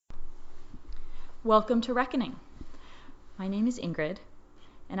Welcome to Reckoning. My name is Ingrid,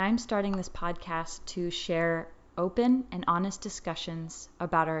 and I'm starting this podcast to share open and honest discussions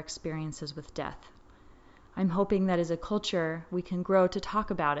about our experiences with death. I'm hoping that as a culture, we can grow to talk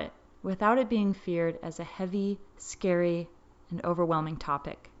about it without it being feared as a heavy, scary, and overwhelming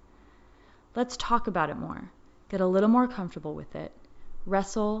topic. Let's talk about it more, get a little more comfortable with it,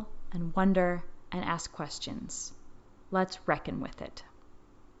 wrestle and wonder and ask questions. Let's reckon with it.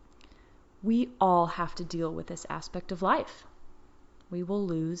 We all have to deal with this aspect of life. We will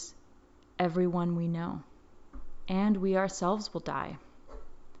lose everyone we know, and we ourselves will die.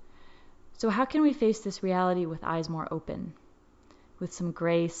 So how can we face this reality with eyes more open, with some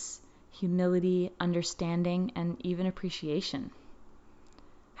grace, humility, understanding, and even appreciation?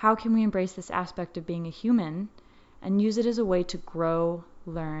 How can we embrace this aspect of being a human and use it as a way to grow,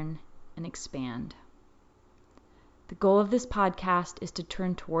 learn, and expand? The goal of this podcast is to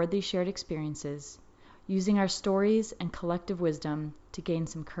turn toward these shared experiences, using our stories and collective wisdom to gain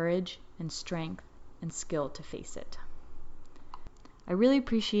some courage and strength and skill to face it. I really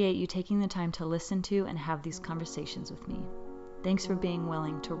appreciate you taking the time to listen to and have these conversations with me. Thanks for being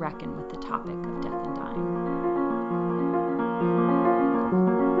willing to reckon with the topic of death and dying.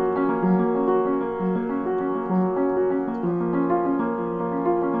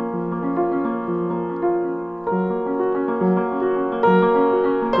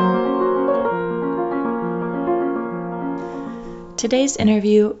 Today's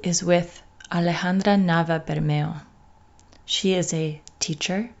interview is with Alejandra Nava Bermeo. She is a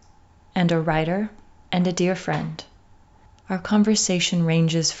teacher and a writer and a dear friend. Our conversation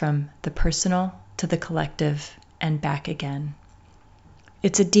ranges from the personal to the collective and back again.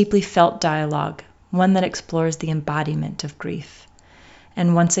 It's a deeply felt dialogue, one that explores the embodiment of grief.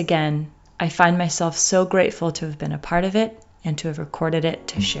 And once again, I find myself so grateful to have been a part of it and to have recorded it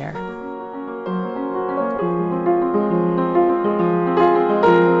to share.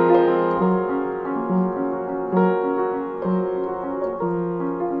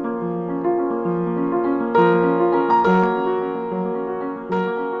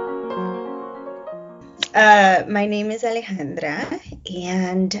 My name is Alejandra,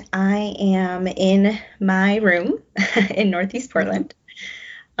 and I am in my room in Northeast Portland.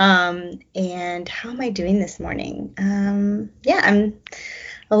 And how am I doing this morning? I'm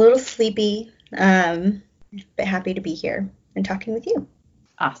a little sleepy, but happy to be here and talking with you.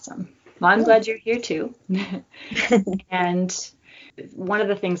 Awesome. Well, I'm glad you're here too. And one of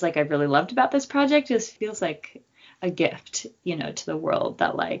the things I really loved about this project is it feels like a gift, to the world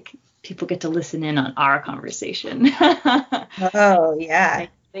that people get to listen in on our conversation. Oh, yeah.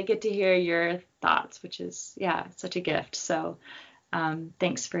 They get to hear your thoughts, which is, such a gift. So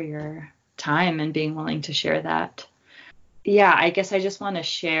thanks for your time and being willing to share that. Yeah, I guess I just want to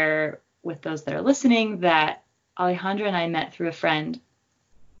share with those that are listening that Alejandra and I met through a friend.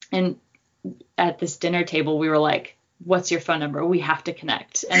 And at this dinner table, we were like, what's your phone number? We have to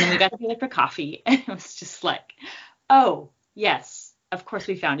connect. And then we got together for coffee. And it was just like, oh, yes. Of course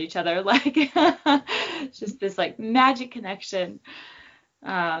we found each other, just this magic connection.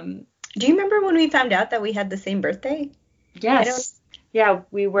 Do you remember when we found out that we had the same birthday? Yes. Yeah,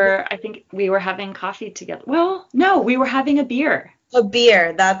 I think we were having coffee together. Well, no, we were having a beer. A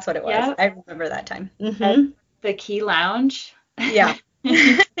beer, that's what it was. Yep. I remember that time. Mm-hmm. At the Key Lounge. Yeah.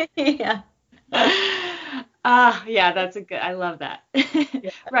 Yeah. Yeah, I love that.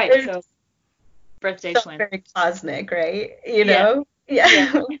 Yeah. Right, so birthday twin. Very cosmic, right? You know?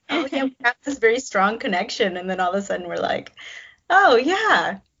 Yeah. Oh, yeah, we have this very strong connection, and then all of a sudden we're like, oh,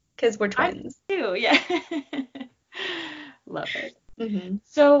 yeah, because we're twins. I too, yeah. Love it. Mm-hmm.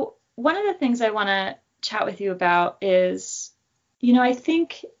 So one of the things I want to chat with you about is, I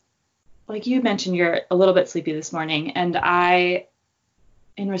think, you mentioned, you're a little bit sleepy this morning, and I,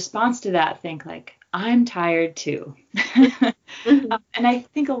 in response to that, think I'm tired too. Mm-hmm. And I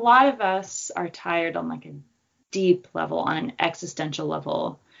think a lot of us are tired on a deep level, on an existential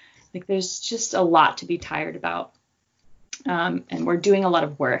level. There's just a lot to be tired about. And we're doing a lot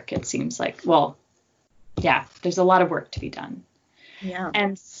of work, it seems like. Well, yeah, there's a lot of work to be done. Yeah.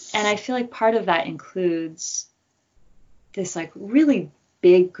 And I feel part of that includes this really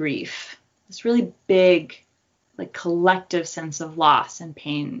big grief, this really big collective sense of loss and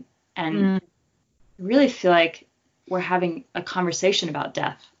pain. And I really feel we're having a conversation about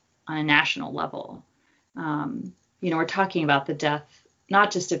death on a national level. We're talking about the death,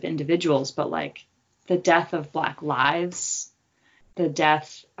 not just of individuals, but the death of Black lives, the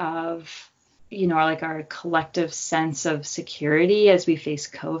death of, our collective sense of security as we face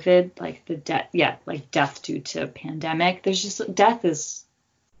COVID, death due to pandemic. There's just, death is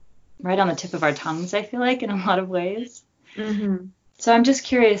right on the tip of our tongues, I feel like, in a lot of ways. Mm-hmm. So I'm just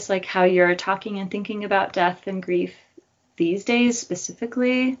curious, like, how you're talking and thinking about death and grief these days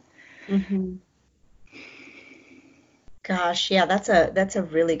specifically. Mm-hmm. Gosh, yeah, that's a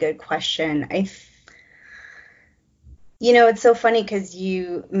really good question. It's so funny because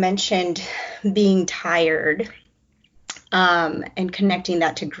you mentioned being tired, and connecting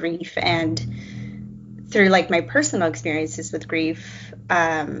that to grief, and through like my personal experiences with grief,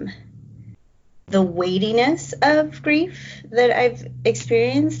 the weightiness of grief that I've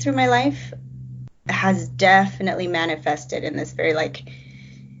experienced through my life has definitely manifested in this very like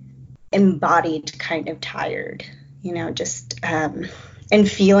embodied kind of tired, just and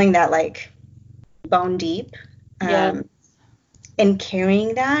feeling that like bone deep, Yeah. and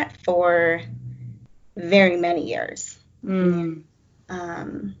carrying that for very many years. Mm.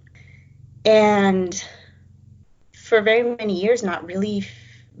 And for very many years, not really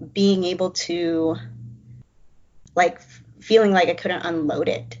being able to, like, feeling like I couldn't unload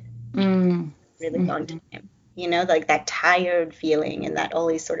it. Mm. Really long time, like that tired feeling, and that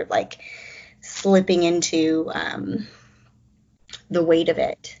always sort of like slipping into the weight of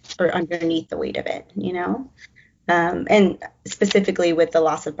it, or underneath the weight of it, and specifically with the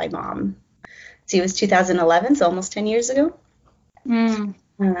loss of my mom. See, it was 2011, so almost 10 years ago. Mm.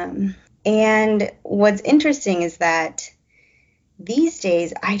 And what's interesting is that these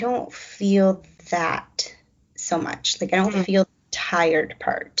days I don't feel that so much. Like, I don't feel the tired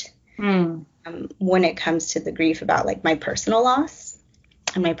part when it comes to the grief about like my personal loss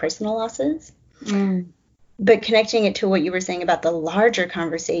and my personal losses. But connecting it to what you were saying about the larger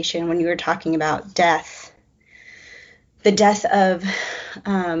conversation when you were talking about death, the death of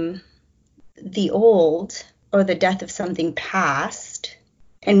the old, or the death of something past,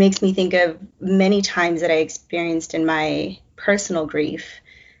 and makes me think of many times that I experienced in my personal grief,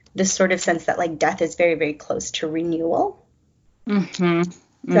 this sort of sense that like death is very, very close to renewal.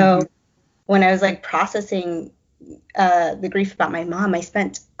 So when I was like processing the grief about my mom, I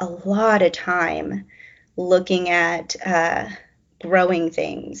spent a lot of time looking at growing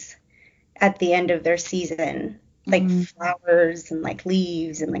things at the end of their season, like flowers and like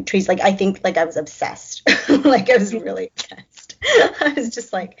leaves and like trees. Like, I think like I was obsessed. Like, I was really obsessed. I was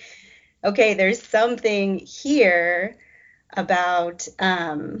just like, okay, there's something here about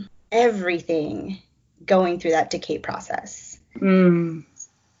everything going through that decay process.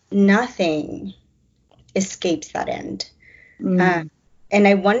 Nothing escapes that end. And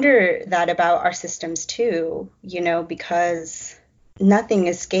I wonder that about our systems too, because nothing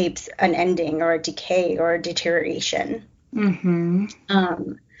escapes an ending or a decay or a deterioration. And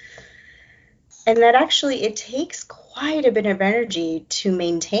that actually it takes quite a bit of energy to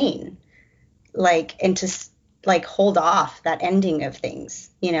maintain, like, and to like hold off that ending of things,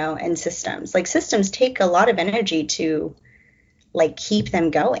 and systems. Like, systems take a lot of energy to like keep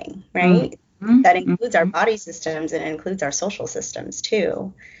them going, right? That includes our body systems, and it includes our social systems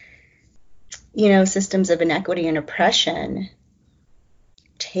too. Systems of inequity and oppression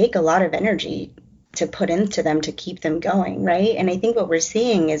take a lot of energy to put into them to keep them going, right? And I think what we're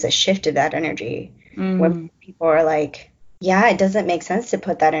seeing is a shift of that energy, when people are like, yeah, it doesn't make sense to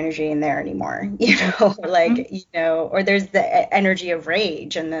put that energy in there anymore, like, or there's the energy of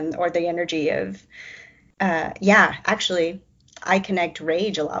rage, and then, or the energy of, actually, I connect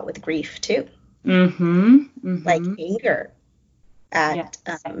rage a lot with grief too. Like anger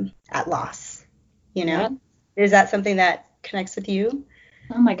at loss, Is that something that connects with you?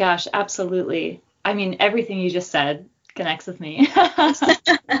 Oh my gosh, absolutely. I mean, everything you just said connects with me.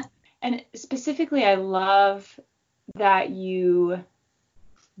 And specifically, I love that you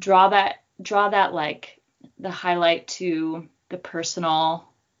draw that like the highlight to the personal,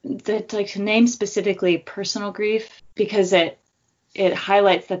 like to name specifically personal grief, because it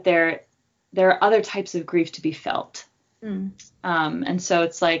highlights that there are other types of grief to be felt. And so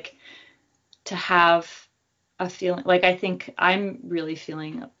it's like to have a feeling, like, I think I'm really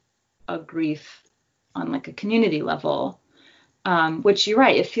feeling a grief on like a community level, which, you're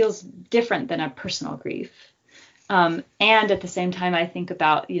right, it feels different than a personal grief. And at the same time, I think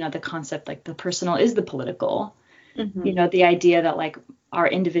about, the concept, like, the personal is the political, the idea that like our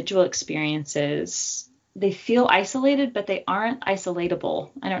individual experiences, they feel isolated, but they aren't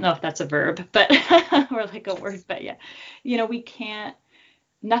isolatable. I don't know if that's a verb, but or like a word, but yeah, we can't,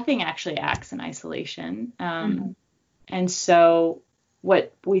 nothing actually acts in isolation. And so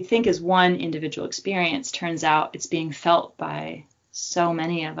what we think is one individual experience turns out it's being felt by so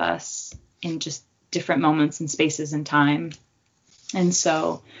many of us in just different moments and spaces and time. And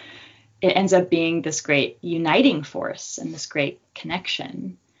so it ends up being this great uniting force and this great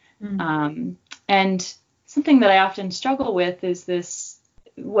connection. And something that I often struggle with is this,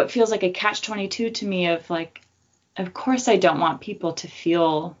 what feels like a catch-22 to me of like, of course I don't want people to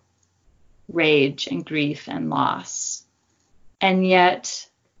feel rage and grief and loss. And yet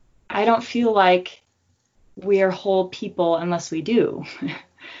I don't feel like we are whole people unless we do.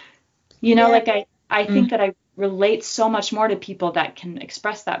 Like I think that I relate so much more to people that can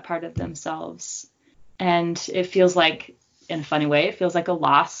express that part of themselves. And it feels like, in a funny way, it feels like a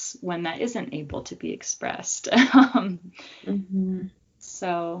loss when that isn't able to be expressed.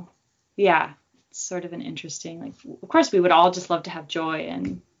 So, yeah, it's sort of an interesting, like, of course, we would all just love to have joy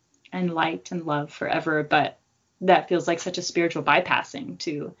and light and love forever, but that feels like such a spiritual bypassing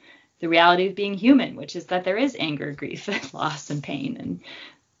to the reality of being human, which is that there is anger, grief, and loss and pain and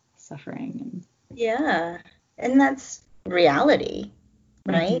suffering. Yeah, and that's reality,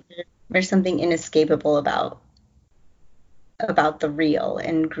 right? There's something inescapable about the real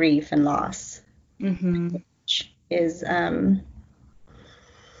and grief and loss, which is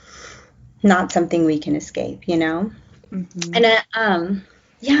not something we can escape, And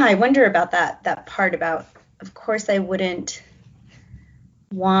I wonder about that part about, of course, I wouldn't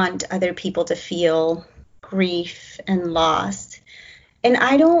want other people to feel grief and loss. And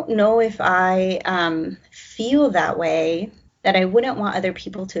I don't know if I feel that way, that I wouldn't want other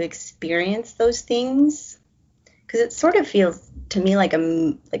people to experience those things, because it sort of feels to me like a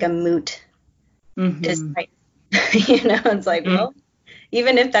moot desire. It's like, well,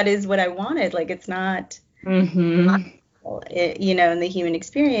 even if that is what I wanted, like, it's not possible, in the human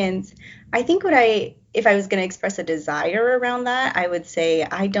experience. I think if I was going to express a desire around that, I would say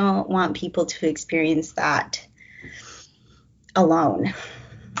I don't want people to experience that alone.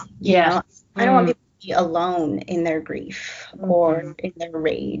 I don't want people to be alone in their grief or in their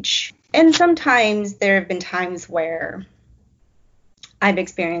rage. And sometimes there have been times where I've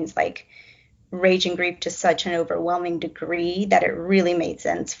experienced like rage and grief to such an overwhelming degree that it really made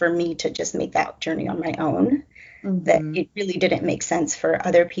sense for me to just make that journey on my own. That it really didn't make sense for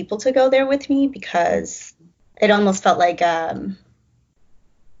other people to go there with me, because it almost felt like the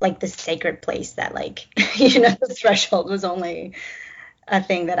sacred place that, like, the threshold was only a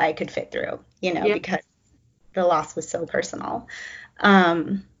thing that I could fit through, because the loss was so personal.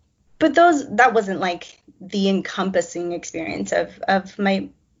 But that wasn't like the encompassing experience of my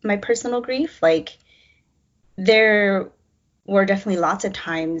personal grief. Like, there were definitely lots of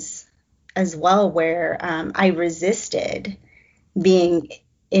times as well where I resisted being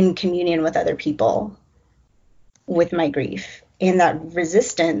in communion with other people with my grief. And that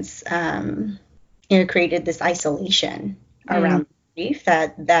resistance, created this isolation around grief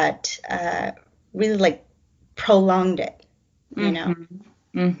that really like prolonged it,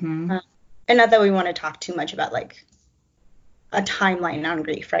 And not that we want to talk too much about like a timeline on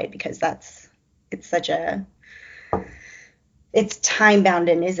grief, right? Because it's time bound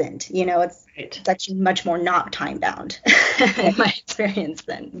and isn't, it's actually much more not time bound in my experience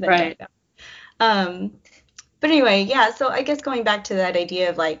than right. Time bound. But anyway, yeah, so I guess going back to that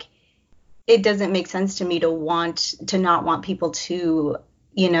idea of like, it doesn't make sense to me to not want people to,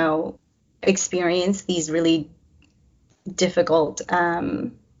 experience these really difficult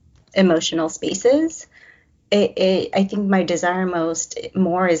emotional spaces. I think my desire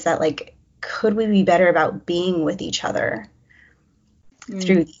more is that, like, could we be better about being with each other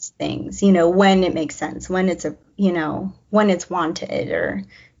through these things, when it makes sense, when it's when it's wanted, or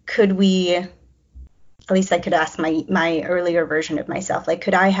could we, at least I could ask my earlier version of myself, like,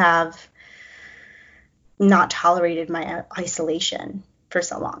 could I have not tolerated my isolation for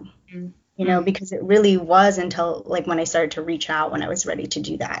so long, because it really was until like when I started to reach out, when I was ready to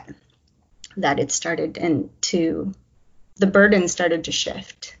do that it started, and the burden started to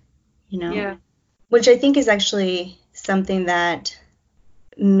shift, which I think is actually something that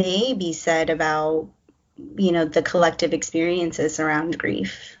may be said about, the collective experiences around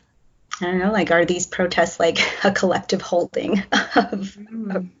grief. I don't know, like, are these protests like a collective holding of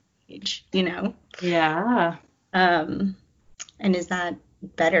rage, Yeah. And is that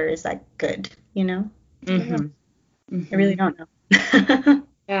better? Is that good? I really don't know.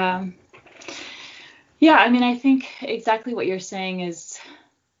 Yeah. Yeah, I mean, I think exactly what you're saying is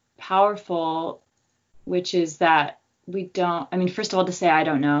powerful, which is that first of all, to say I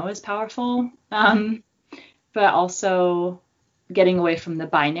don't know is powerful, but also getting away from the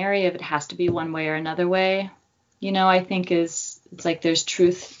binary of it has to be one way or another way, I think it's like there's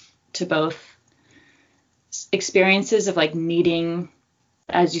truth to both experiences of like needing,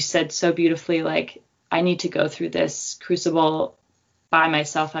 as you said so beautifully, like, I need to go through this crucible by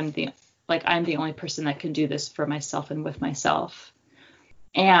myself. I'm the only person that can do this for myself and with myself.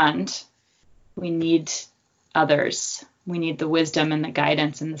 And we need others. We need the wisdom and the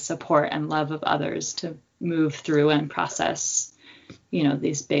guidance and the support and love of others to move through and process,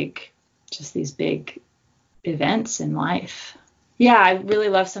 these big events in life. Yeah, I really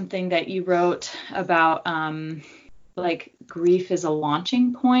love something that you wrote about, like grief is a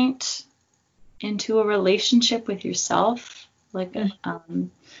launching point into a relationship with yourself. Like,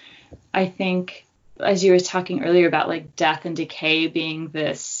 I think, as you were talking earlier about like death and decay being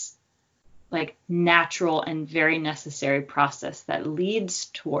this like natural and very necessary process that leads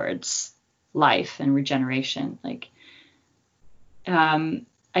towards life and regeneration. Like,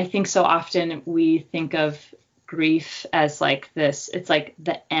 I think so often we think of grief as like this, it's like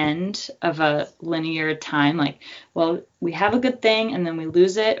the end of a linear time. Like, well, we have a good thing and then we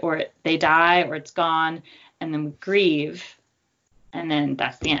lose it, or they die, or it's gone, and then we grieve, and then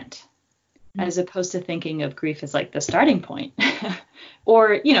that's the end. As opposed to thinking of grief as like the starting point.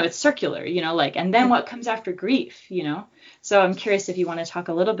 Or, it's circular, like, and then what comes after grief, So I'm curious if you want to talk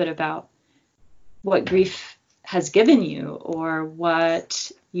a little bit about what grief has given you, or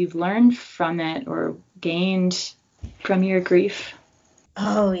what you've learned from it or gained from your grief.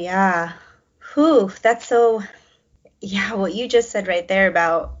 Oh, yeah. Whew, that's so, yeah, what you just said right there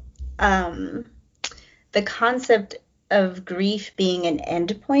about the concept of grief being an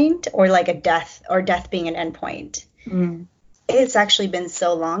endpoint, or like a death, or death being an endpoint. It's actually been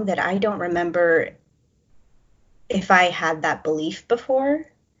so long that I don't remember if I had that belief before,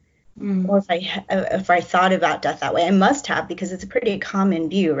 or if I thought about death that way. I must have, because it's a pretty common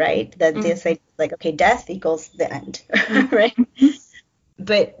view, right? That they say like, okay, death equals the end, right?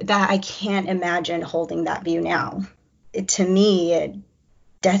 But that I can't imagine holding that view now. To me,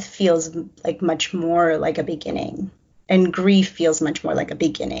 death feels like much more like a beginning, and grief feels much more like a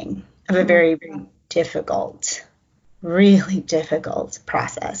beginning of a very, very difficult, really difficult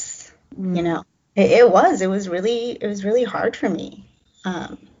process. It was really hard for me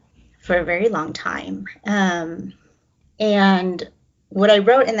for a very long time. And what I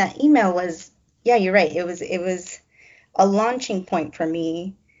wrote in that email was, yeah, you're right. It was a launching point for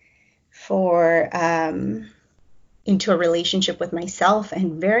me for into a relationship with myself,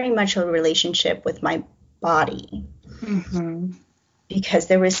 and very much a relationship with my body. Because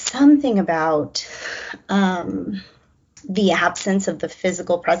there was something about the absence of the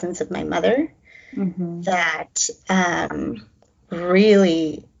physical presence of my mother that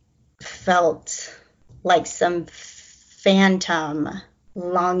really felt like some phantom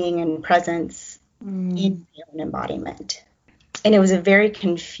longing and presence in my own embodiment. And it was a very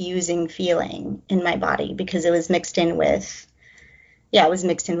confusing feeling in my body, because it was mixed in with,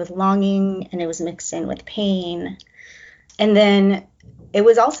 longing, and it was mixed in with pain. And then it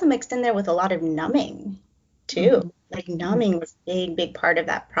was also mixed in there with a lot of numbing too. Like, numbing was a big, big part of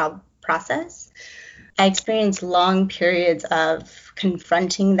that process. I experienced long periods of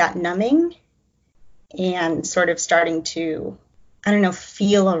confronting that numbing and sort of starting to,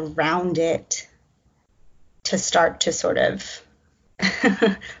 feel around it, to start to sort of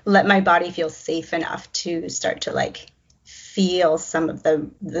let my body feel safe enough to start to like feel some of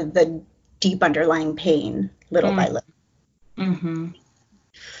the deep underlying pain little by little.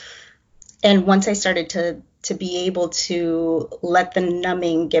 And once I started to be able to let the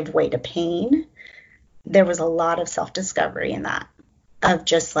numbing give way to pain, there was a lot of self-discovery in that, of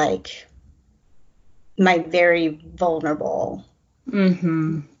just like my very vulnerable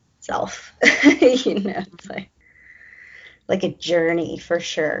self. It's like a journey, for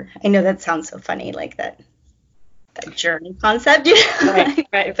sure. I know that sounds so funny, like that journey concept. Right.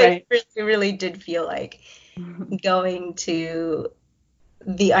 It really did feel like going to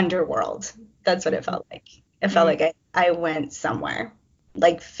the underworld. That's what it felt like. It felt like I went somewhere,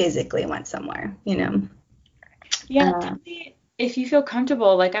 like physically went somewhere, Yeah, tell me, if you feel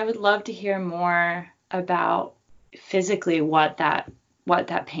comfortable, like I would love to hear more about physically what that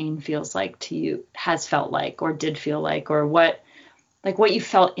pain feels like to you, has felt like, or did feel like, or what you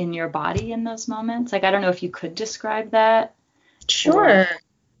felt in your body in those moments. Like, I don't know if you could describe that. Sure.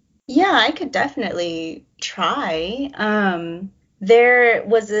 Yeah, I could definitely try. There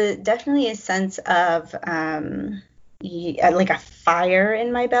was definitely a sense of like a fire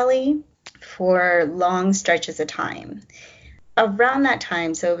in my belly for long stretches of time. Around that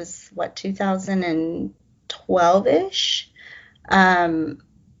time, so it was 2012-ish.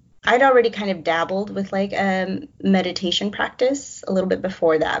 I'd already kind of dabbled with like a meditation practice a little bit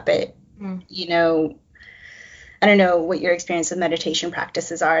before that, but I don't know what your experience with meditation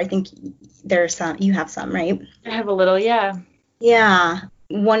practices are. I think there's some, you have some, right? I have a little, yeah. Yeah.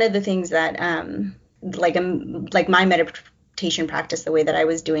 One of the things that like my meditation meditation practice, the way that I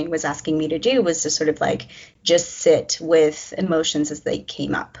was doing, was asking me to do, was to sort of like just sit with emotions as they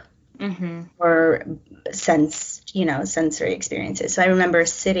came up, or sensory experiences. So I remember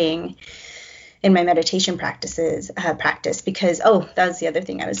sitting in my meditation practice, because, that was the other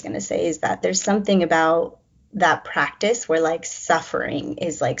thing I was going to say, is that there's something about that practice where like suffering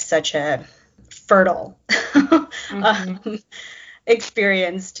is like such a fertile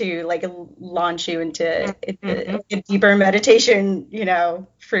experience to like launch you into deeper meditation,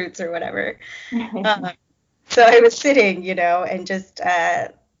 fruits or whatever. So I was sitting, and just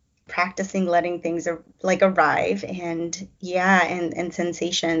practicing letting things like arrive, and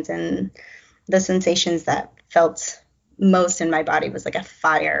sensations, and the sensations that felt most in my body was like a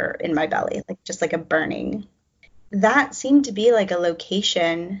fire in my belly, like just like a burning. That seemed to be like a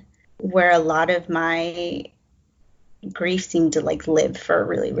location where a lot of my grief seemed to like live for a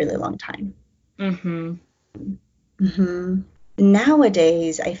really, really long time.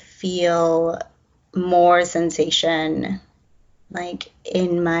 Nowadays, I feel more sensation like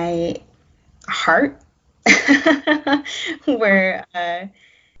in my heart, where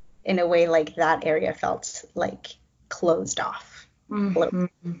in a way like that area felt like closed off. Like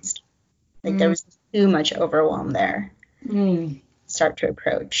there was too much overwhelm there. Start to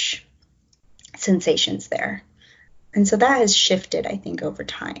approach sensations there. And so that has shifted, I think, over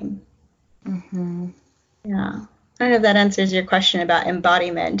time. Yeah. I don't know if that answers your question about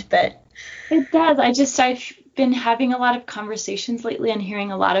embodiment, but it does. I've been having a lot of conversations lately and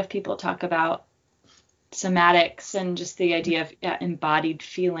hearing a lot of people talk about somatics and just the idea of embodied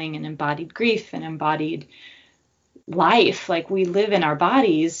feeling and embodied grief and embodied life. Like we live in our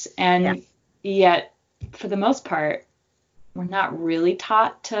bodies, and yet for the most part, we're not really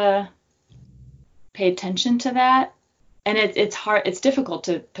taught to pay attention to that. And it's hard, it's difficult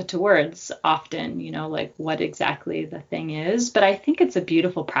to put to words often, like what exactly the thing is, but I think it's a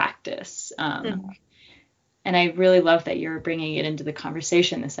beautiful practice. And I really love that you're bringing it into the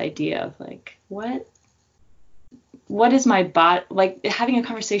conversation, this idea of like, what is my body, like having a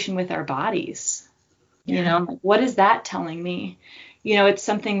conversation with our bodies, like, what is that telling me? It's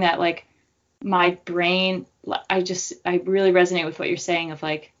something that like my brain, I really resonate with what you're saying of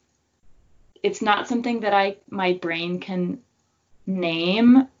like, it's not something that my brain can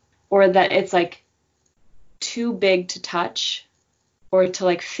name, or that it's like too big to touch or to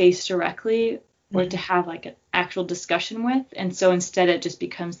like face directly, or to have like an actual discussion with. And so instead it just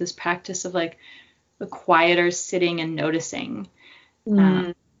becomes this practice of like the quieter sitting and noticing.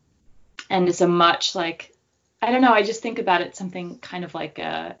 And it's a much like, I don't know, I just think about it something kind of like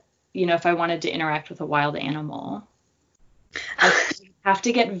if I wanted to interact with a wild animal, I have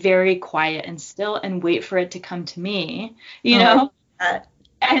to get very quiet and still and wait for it to come to me, and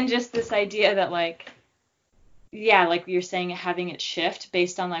just this idea that like, like you're saying, having it shift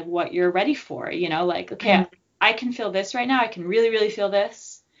based on like what you're ready for, like, okay, I can feel this right now. I can really, really feel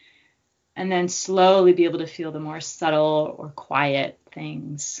this. And then slowly be able to feel the more subtle or quiet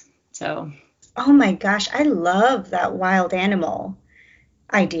things. So. Oh my gosh, I love that wild animal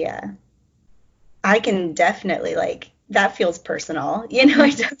idea. I can definitely like, that feels personal. I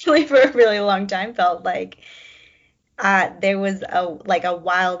definitely for a really long time felt like there was a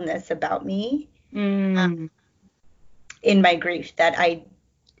wildness about me in my grief and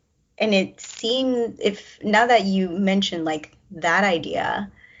it seemed, now that you mentioned like that idea,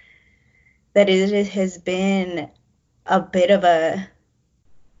 that it has been a bit of a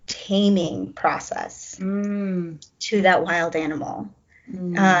taming process to that wild animal.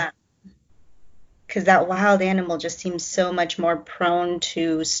 Because that wild animal just seems so much more prone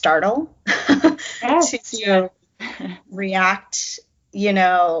to startle, to react,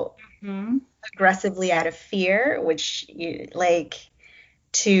 aggressively out of fear, which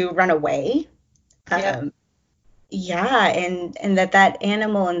to run away. And that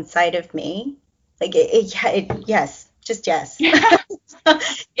animal inside of me, like yes.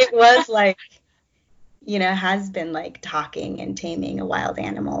 It was like, has been like talking and taming a wild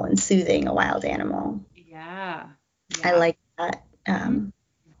animal and soothing a wild animal. Yeah. I like that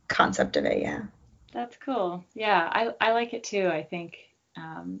concept of it. Yeah. That's cool. Yeah, I like it too. I think.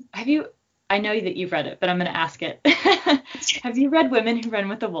 I know that you've read it, but I'm going to ask it. Have you read Women Who Run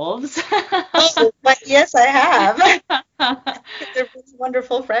with the Wolves? But yes, I have. They're a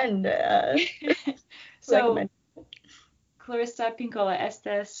wonderful friend. So Clarissa Pinkola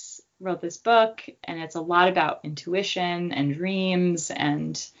Estes wrote this book, and it's a lot about intuition and dreams,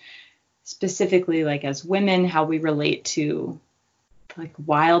 and specifically like as women, how we relate to like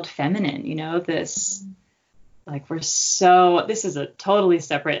wild feminine, this like this is a totally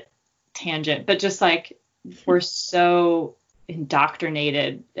separate tangent, but just like we're so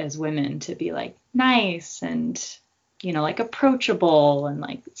indoctrinated as women to be like nice and, like approachable and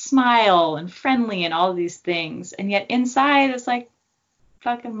like smile and friendly and all of these things. And yet inside it's like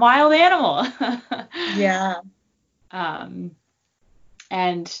fucking wild animal. Yeah. And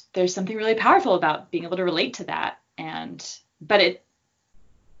there's something really powerful about being able to relate to that. But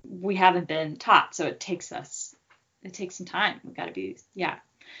we haven't been taught. So it takes some time. We've got to be,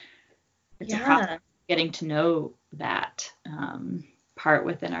 it's a process of getting to know that part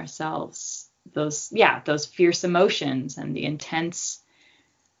within ourselves, those fierce emotions and the intense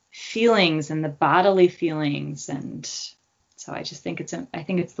feelings and the bodily feelings. And so I just think it's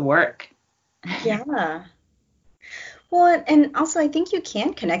the work. Yeah. Well, and also I think you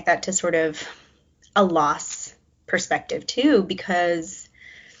can connect that to sort of a loss perspective too, because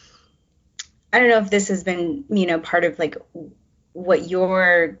I don't know if this has been, part of like what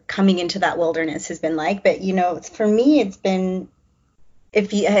your coming into that wilderness has been like, but for me, it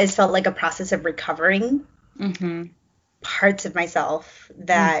has felt like a process of recovering parts of myself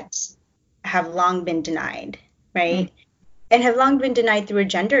that have long been denied, right? And have long been denied through a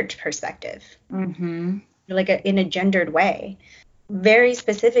gendered perspective, like in a gendered way. Very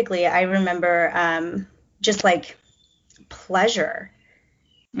specifically, I remember just like pleasure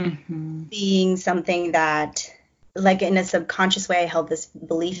being something that, like in a subconscious way, I held this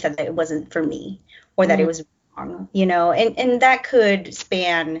belief that it wasn't for me or that it was wrong, and that could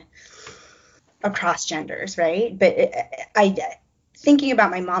span across genders, right? But thinking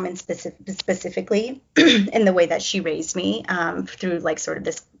about my mom specifically and the way that she raised me through like sort of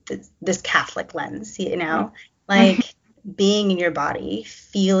this Catholic lens, like being in your body,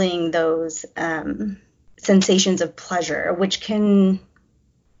 feeling those sensations of pleasure, which can,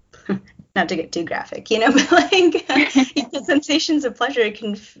 not to get too graphic, but like sensations of pleasure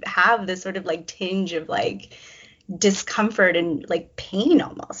can have this sort of like tinge of like discomfort and like pain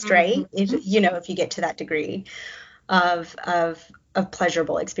almost, right? If you get to that degree of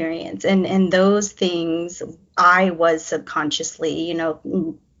pleasurable experience, and those things I was subconsciously,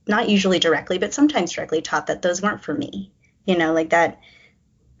 not usually directly, but sometimes directly taught that those weren't for me, like that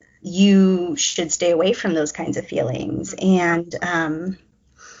you should stay away from those kinds of feelings. And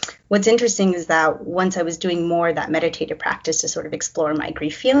what's interesting is that once I was doing more of that meditative practice to sort of explore my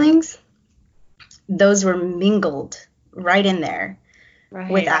grief feelings, those were mingled right in there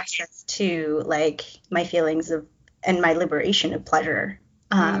with access to like my feelings of and my liberation of pleasure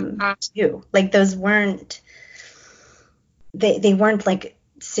too. Like those weren't they weren't like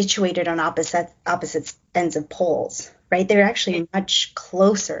situated on opposite ends of poles, right? They're actually much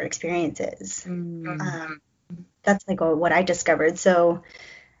closer experiences. That's like what I discovered. So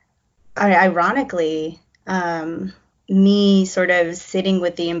ironically, me sort of sitting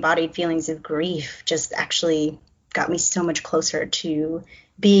with the embodied feelings of grief just actually got me so much closer to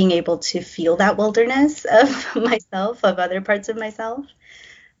being able to feel that wilderness of myself, of other parts of myself,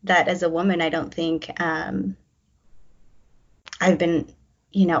 that as a woman, I don't think I've been,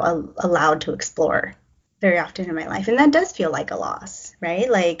 allowed to explore very often in my life. And that does feel like a loss, right?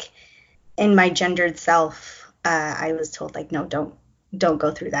 Like in my gendered self, I was told like, no, don't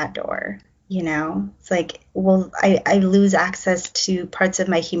go through that door. It's like, well, I lose access to parts of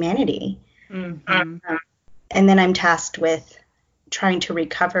my humanity. And then I'm tasked with trying to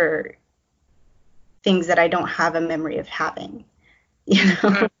recover things that I don't have a memory of having,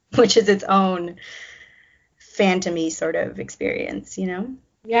 which is its own phantomy sort of experience,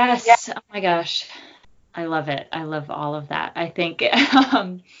 Yes. Oh my gosh. I love it. I love all of that. I think,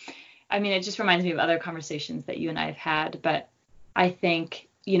 it just reminds me of other conversations that you and I have had, but I think,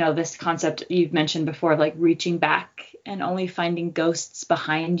 this concept you've mentioned before of like reaching back and only finding ghosts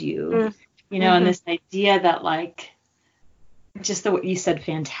behind you, and this idea that like, just what you said,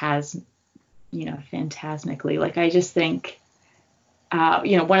 phantasmically, like, I just think,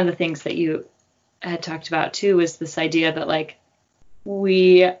 one of the things that you had talked about too was this idea that like,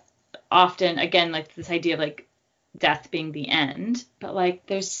 we often, again, like this idea of like death being the end, but like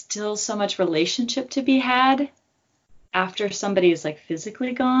there's still so much relationship to be had after somebody is like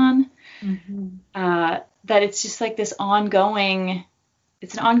physically gone, that it's just like this ongoing,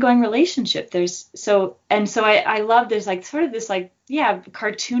 it's an ongoing relationship. I love, there's like sort of this like,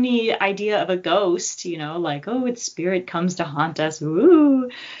 cartoony idea of a ghost, like, oh, its spirit comes to haunt us. Woo.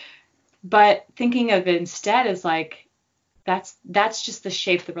 But thinking of it instead as like, that's just the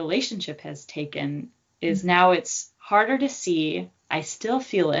shape the relationship has taken, is now it's harder to see. I still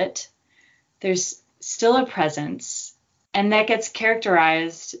feel it. There's still a presence. And that gets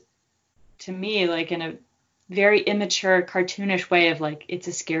characterized to me like in a very immature, cartoonish way of like, it's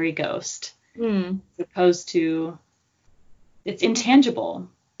a scary ghost, as opposed to it's intangible,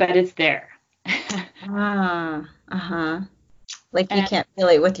 but it's there. Ah, uh-huh. Like you And can't feel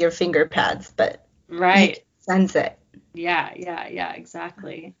it with your finger pads, but you right. can sense it. Yeah,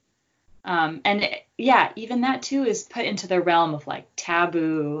 exactly. Yeah, even that too is put into the realm of like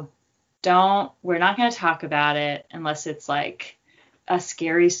taboo. We're not going to talk about it unless it's like a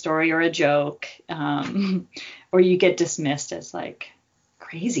scary story or a joke, or you get dismissed as like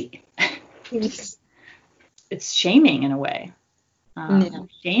crazy. It's shaming in a way. Yeah. We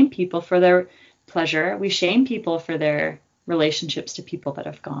shame people for their pleasure. We shame people for their relationships to people that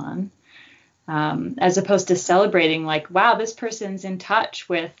have gone, as opposed to celebrating like, wow, this person's in touch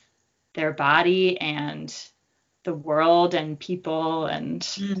with their body and the world and people. And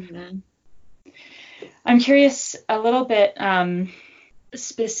Mm-hmm. I'm curious a little bit,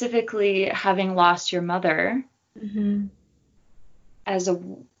 specifically having lost your mother Mm-hmm.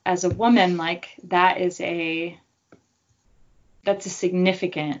 as a woman, like that's a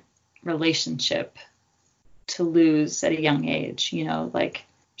significant relationship to lose at a young age, like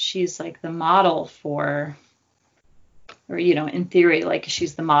she's like the model for, or in theory, like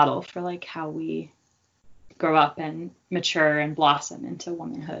she's the model for like how we grow up and mature and blossom into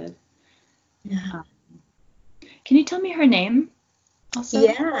womanhood. Yeah. Um, can you tell me her name also?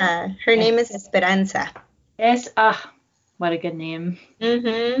 Yeah. Her Yes. name is Esperanza. Yes. What a good name.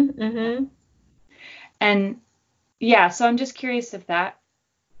 Mm-hmm. Mm-hmm. And yeah, so I'm just curious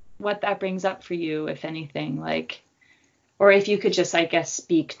what that brings up for you, if anything, like, or if you could just, I guess,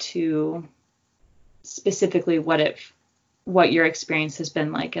 speak to specifically what your experience has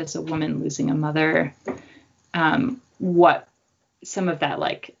been like as a woman losing a mother, what some of that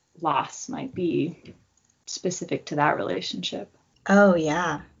like loss might be specific to that relationship. Oh,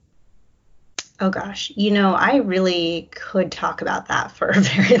 yeah. Oh, gosh. I really could talk about that for a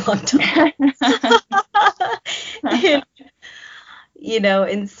very long time. And,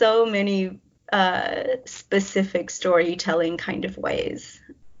 in so many specific storytelling kind of ways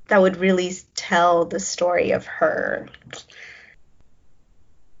that would really tell the story of her.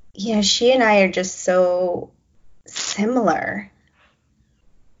 Yeah, she and I are just so similar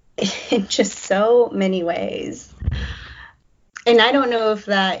in just so many ways. And I don't know if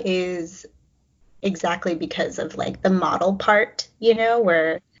that is exactly because of like the model part,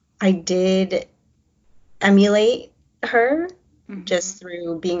 where I did emulate her just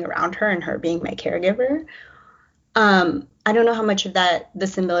through being around her and her being my caregiver. I don't know how much of the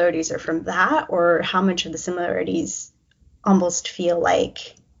similarities are from that, or how much of the similarities almost feel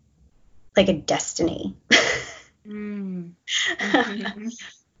like a destiny. Mm-hmm.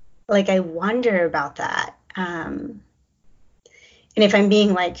 Like I wonder about that. And if I'm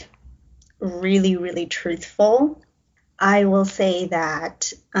being like really, really truthful, I will say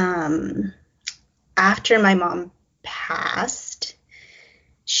that after my mom passed,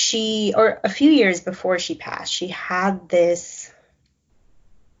 or a few years before she passed, she had this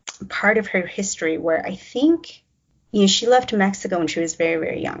part of her history where I think, she left Mexico when she was very,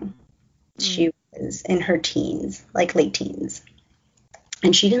 very young. She was in her teens, like late teens.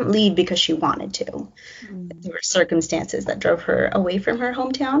 And she didn't leave because she wanted to. There were circumstances that drove her away from her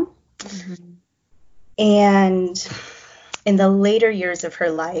hometown. And in the later years of her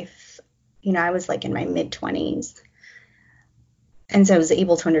life, I was like in my mid-20s. And so I was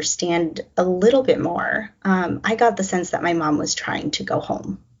able to understand a little bit more. I got the sense that my mom was trying to go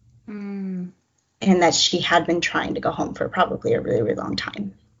home. And that she had been trying to go home for probably a really, really long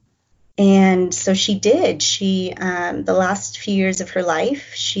time. And so she did. The last few years of her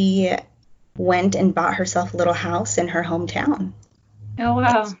life, she went and bought herself a little house in her hometown. Oh,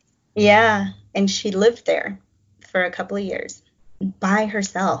 wow. Yeah. And she lived there for a couple of years by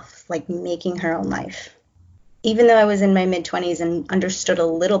herself, like making her own life. Even though I was in my mid-20s and understood a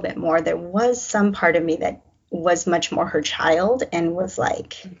little bit more, there was some part of me that was much more her child and was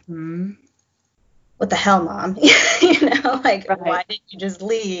like, what the hell, Mom? Like, right. Why did you just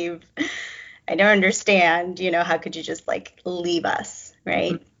leave? I don't understand. How could you just like leave us,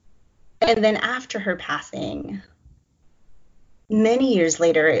 right? And then after her passing, many years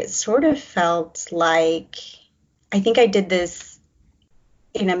later, it sort of felt like, I think I did this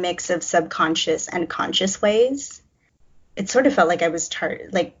in a mix of subconscious and conscious ways. It sort of felt like I was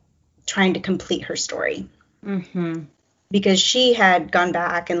trying to complete her story. Because she had gone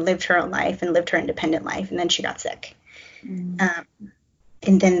back and lived her own life and lived her independent life, and then she got sick. And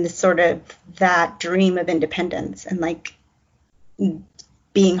then that dream of independence and like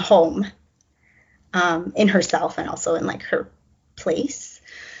being home in herself and also in like her place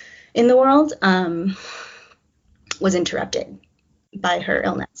in the world was interrupted by her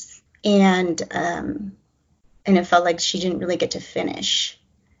illness. And And it felt like she didn't really get to finish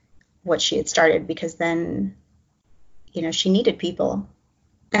what she had started, because then, she needed people,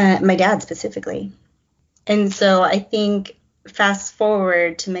 my dad specifically. And so I think fast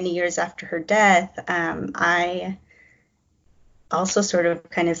forward to many years after her death, I also sort of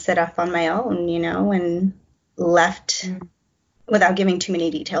kind of set off on my own, and left, without giving too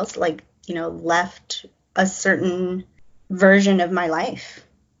many details, left a certain version of my life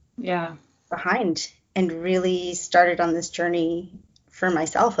behind, and really started on this journey for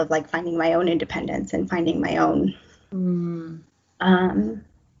myself of finding my own independence and finding my own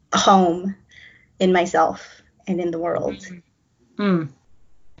home in myself and in the world.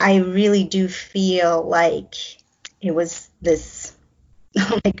 I really do feel like it was this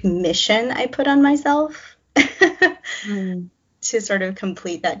mission I put on myself to sort of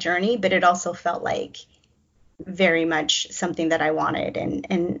complete that journey, but it also felt like very much something that I wanted,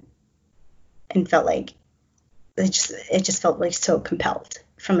 and felt like it just felt like so compelled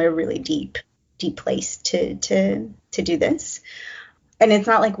from a really deep place to do this. And it's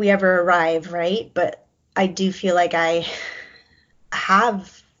not like we ever arrive, right? But I do feel like I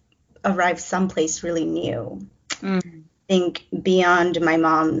have arrived someplace really new. I think beyond my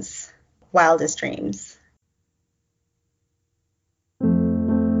mom's wildest dreams.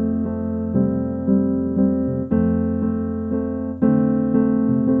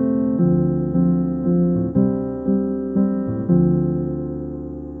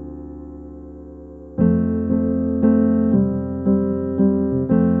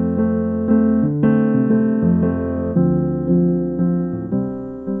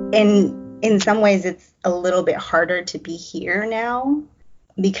 In some ways, it's a little bit harder to be here now,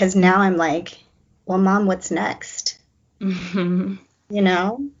 because now I'm like, well, Mom, what's next? And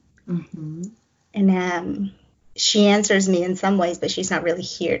she answers me in some ways, but she's not really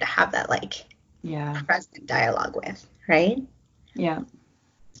here to have that present dialogue with, right? Yeah.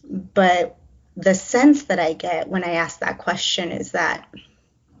 But the sense that I get when I ask that question is that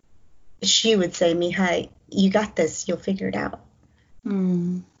she would say, Mija, you got this. You'll figure it out.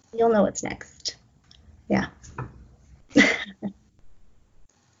 You'll know what's next. Yeah.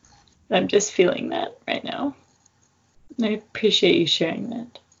 I'm just feeling that right now. I appreciate you sharing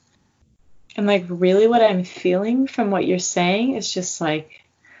that. And really what I'm feeling from what you're saying is just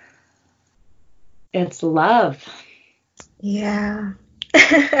it's love. Yeah.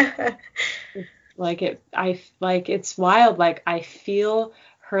 It's wild. I feel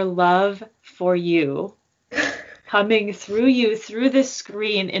her love for you coming through you, through this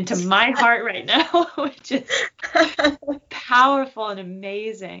screen into my heart right now, which is powerful and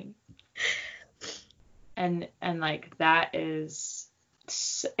amazing. And that is,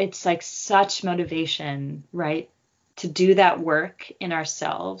 it's such motivation, right? To do that work in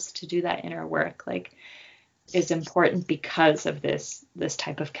ourselves, to do that inner work, is important because of this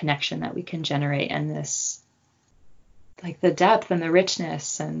type of connection that we can generate, and this, the depth and the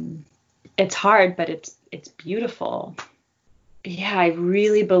richness. And it's hard, but it's beautiful. Yeah, I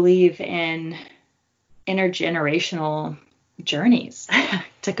really believe in intergenerational journeys,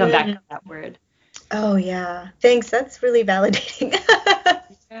 to come back to that word. Oh, yeah. Thanks. That's really validating.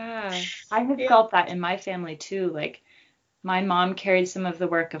 Yeah, I have felt that in my family too. My mom carried some of the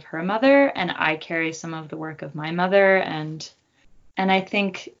work of her mother, and I carry some of the work of my mother. And I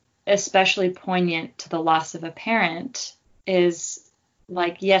think especially poignant to the loss of a parent is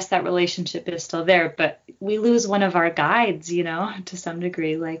yes, that relationship is still there, but we lose one of our guides, to some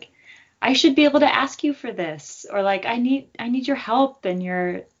degree. I should be able to ask you for this, or I need your help,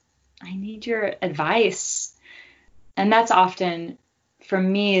 and I need your advice. And that's often, for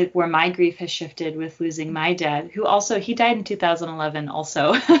me, where my grief has shifted with losing my dad, who also, he died in 2011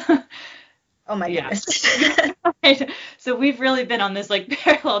 also. Oh my goodness. Right. So we've really been on this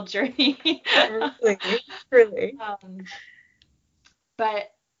parallel journey. Really.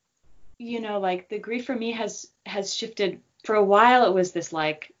 But the grief for me has shifted. For a while it was this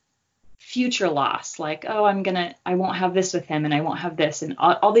future loss, oh, I won't have this with him, and I won't have this, and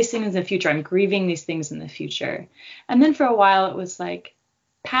all these things in the future. I'm grieving these things in the future. And then for a while it was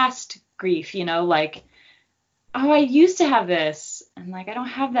past grief, oh, I used to have this, and I don't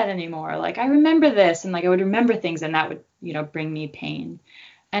have that anymore. I remember this, and I would remember things, and that would bring me pain.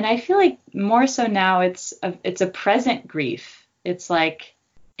 And I feel more so now it's a present grief. It's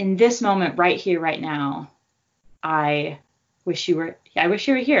in this moment, right here, right now, I wish you were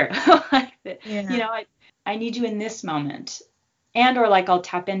here. I need you in this moment. And or I'll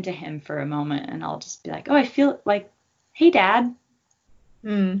tap into him for a moment, and I'll just be oh, I feel hey, Dad.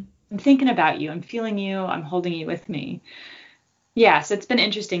 I'm thinking about you. I'm feeling you. I'm holding you with me. Yeah, so it's been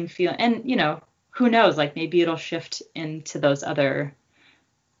interesting feeling. And, who knows, like maybe it'll shift into those other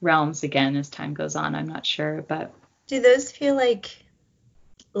realms again as time goes on. I'm not sure, but Do those feel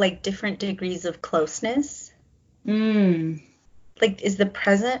like different degrees of closeness? Like, is the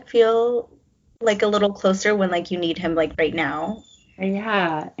present feel like a little closer when like you need him like right now?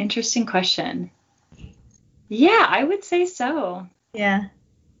 Yeah, interesting question. Yeah, I would say so. Yeah.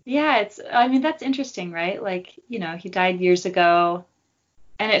 Yeah, I mean, that's interesting, right? Like, he died years ago,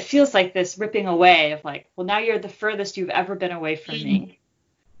 and it feels like this ripping away of like, well, now you're the furthest you've ever been away from me.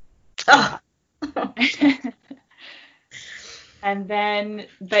 Oh. And then,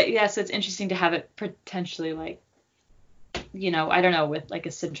 but yeah, so it's interesting to have it potentially like, I don't know, with like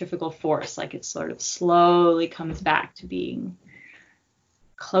a centrifugal force, like it sort of slowly comes back to being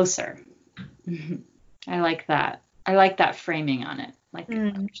closer. I like that. I like that framing on it, like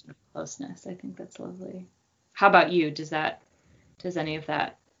a question of closeness. I think that's lovely. How about you? Does any of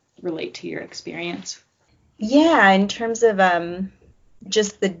that relate to your experience? Yeah, in terms of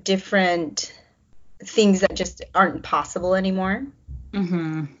just the different things that just aren't possible anymore.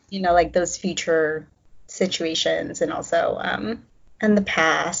 Like those future situations, and also and the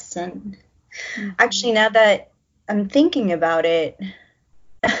past. And actually, now that I'm thinking about it,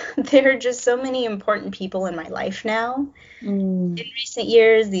 there are just so many important people in my life now. In recent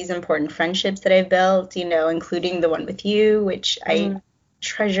years, these important friendships that I've built, including the one with you, which I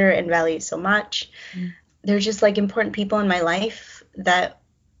treasure and value so much. They're just like important people in my life that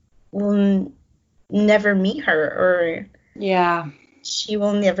will never meet her, or she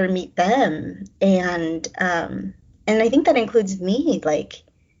will never meet them. And I think that includes me. Like,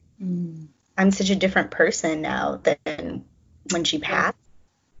 I'm such a different person now than when she passed.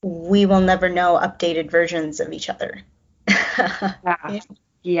 We will never know updated versions of each other.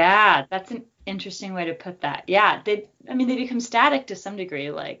 Yeah, that's an interesting way to put that. Yeah, they become static to some degree,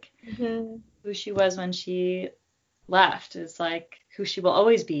 like who she was when she left is like who she will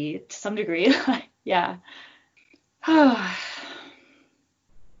always be to some degree. Yeah. I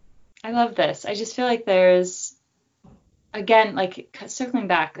love this. I just feel like there's, again, like circling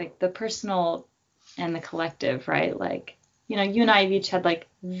back, like the personal and the collective, right? Like, you and I have each had like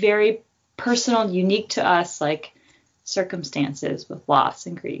very personal, unique to us, like circumstances with loss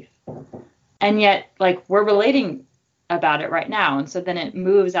and grief. And yet, like, we're relating about it right now. And so then it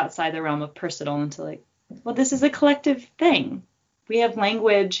moves outside the realm of personal into like, well, this is a collective thing. We have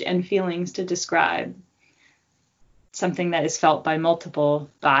language and feelings to describe something that is felt by multiple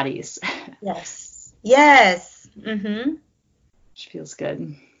bodies. Yes. Which feels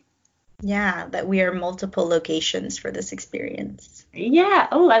good. Yeah, that we are multiple locations for this experience. Yeah.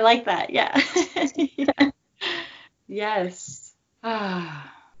 Oh, I like that. Yeah. Yes.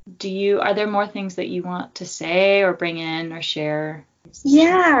 Are there more things that you want to say or bring in or share?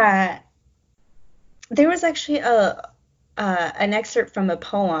 Yeah. There was actually an excerpt from a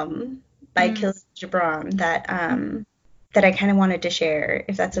poem by Khalil Gibran that I kind of wanted to share,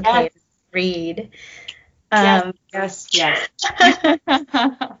 if that's okay to read. Yes.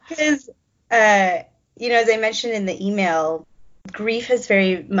 Because, as I mentioned in the email, grief has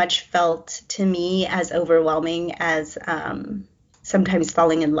very much felt to me as overwhelming as sometimes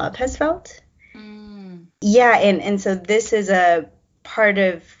falling in love has felt. Yeah, and so this is a part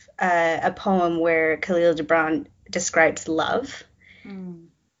of a poem where Khalil Gibran describes love.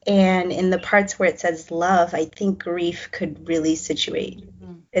 And in the parts where it says love, I think grief could really situate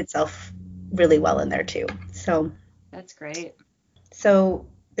itself really well in there too. So that's great. So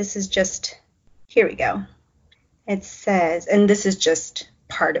this is just, here we go. It says, and this is just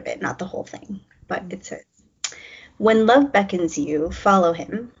part of it, not the whole thing, but it says, when love beckons you, follow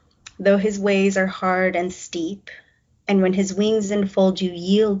him, though his ways are hard and steep, and when his wings enfold you,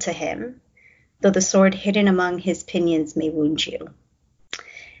 yield to him, though the sword hidden among his pinions may wound you.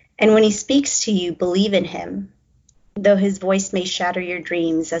 And when he speaks to you, believe in him, though his voice may shatter your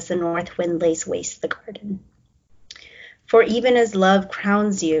dreams as the north wind lays waste the garden. For even as love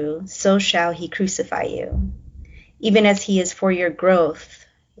crowns you, so shall he crucify you. Even as he is for your growth,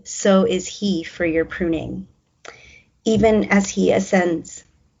 so is he for your pruning. Even as he ascends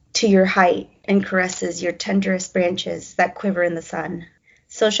to your height and caresses your tenderest branches that quiver in the sun,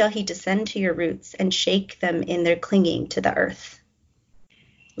 so shall he descend to your roots and shake them in their clinging to the earth.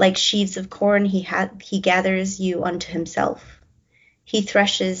 Like sheaves of corn, he gathers you unto himself. He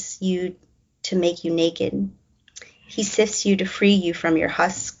threshes you to make you naked. He sifts you to free you from your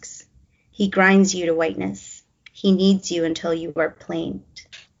husks. He grinds you to whiteness. He kneads you until you are planed.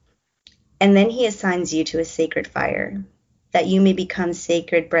 And then he assigns you to a sacred fire, that you may become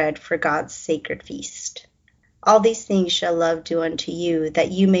sacred bread for God's sacred feast. All these things shall love do unto you,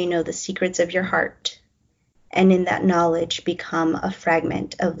 that you may know the secrets of your heart, and in that knowledge become a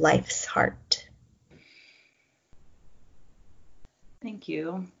fragment of life's heart. Thank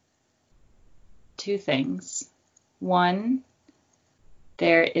you. Two things. One,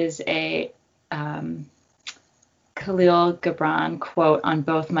 there is a Khalil Gibran quote on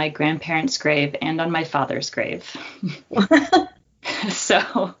both my grandparents' grave and on my father's grave.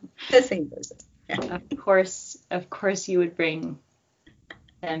 So, The same person. Yeah. Of course you would bring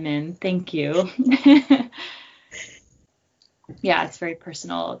them in. Thank you. Yeah, it's very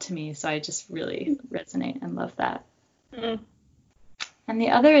personal to me, so I just really resonate and love that. Mm. And the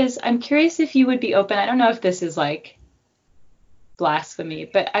other is, I'm curious if you would be open. I don't know if this is like blasphemy,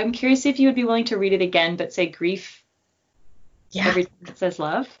 but I'm curious if you would be willing to read it again, but say grief every time it says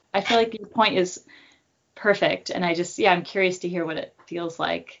love. I feel like your point is perfect, and I'm curious to hear what it feels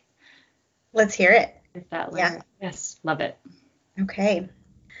like. Let's hear it. With that later. Yeah. Yes, love it. Okay.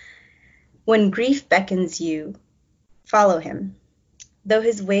 When grief beckons you, follow him, though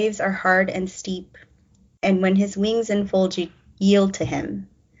his waves are hard and steep, and when his wings enfold you, yield to him,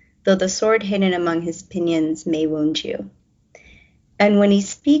 though the sword hidden among his pinions may wound you. And when he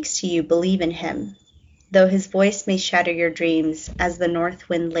speaks to you, believe in him, though his voice may shatter your dreams as the north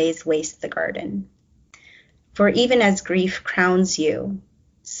wind lays waste the garden. For even as grief crowns you,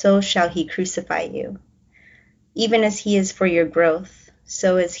 so shall he crucify you. Even as he is for your growth,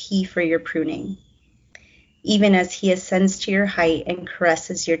 so is he for your pruning. Even as he ascends to your height and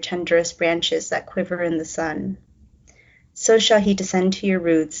caresses your tenderest branches that quiver in the sun, so shall he descend to your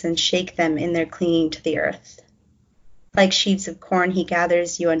roots and shake them in their clinging to the earth. Like sheaves of corn he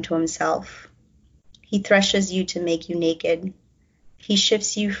gathers you unto himself. He threshes you to make you naked. He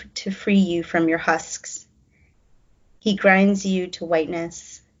shifts you to free you from your husks. He grinds you to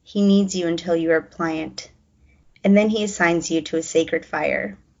whiteness. He kneads you until you are pliant. And then he assigns you to a sacred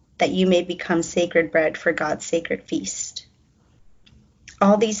fire, that you may become sacred bread for God's sacred feast.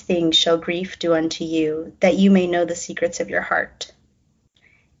 All these things shall grief do unto you, that you may know the secrets of your heart,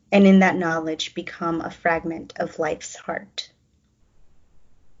 and in that knowledge become a fragment of life's heart.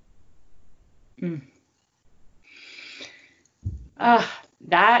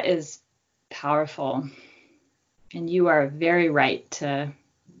 That is powerful. And you are very right to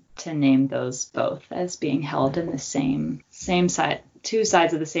name those both as being held in the same side, two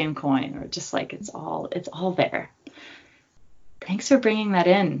sides of the same coin, or just like it's all there. Thanks for bringing that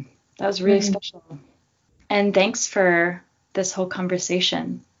in. That was really special. And thanks for this whole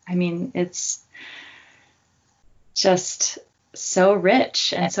conversation. I mean, it's just so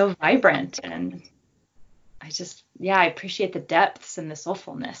rich and so vibrant, and I appreciate the depths and the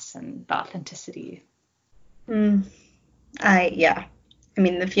soulfulness and the authenticity. I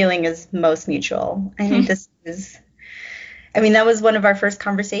mean, the feeling is most mutual. I think that was one of our first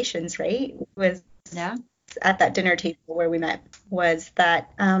conversations, right? At that dinner table where we met, was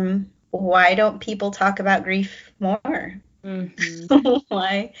that why don't people talk about grief more? Mm-hmm.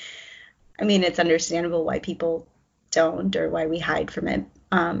 Why? I mean, it's understandable why people don't, or why we hide from it.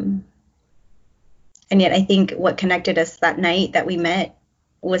 And yet I think what connected us that night that we met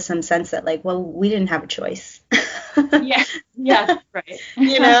was some sense that, like, well, we didn't have a choice. Yeah, right.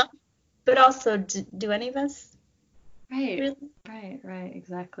 But also, do any of us? Right, really? Right,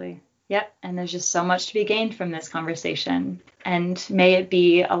 exactly. Yep, and there's just so much to be gained from this conversation, and may it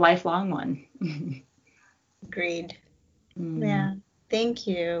be a lifelong one. Agreed. Yeah, thank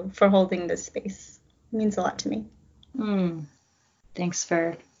you for holding this space. It means a lot to me. Thanks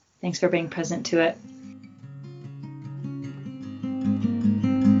for being present to it.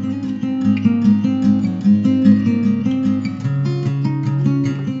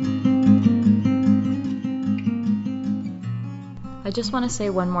 I just want to say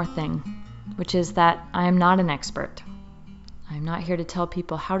one more thing, which is that I am not an expert. I'm not here to tell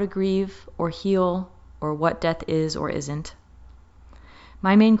people how to grieve or heal or what death is or isn't.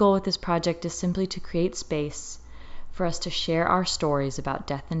 My main goal with this project is simply to create space for us to share our stories about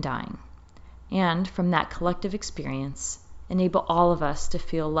death and dying, and from that collective experience, enable all of us to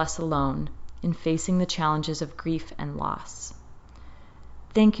feel less alone in facing the challenges of grief and loss.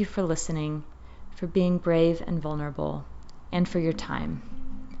 Thank you for listening, for being brave and vulnerable, and for your time.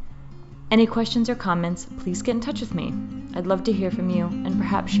 Any questions or comments, please get in touch with me. I'd love to hear from you and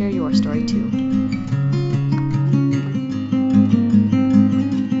perhaps share your story too.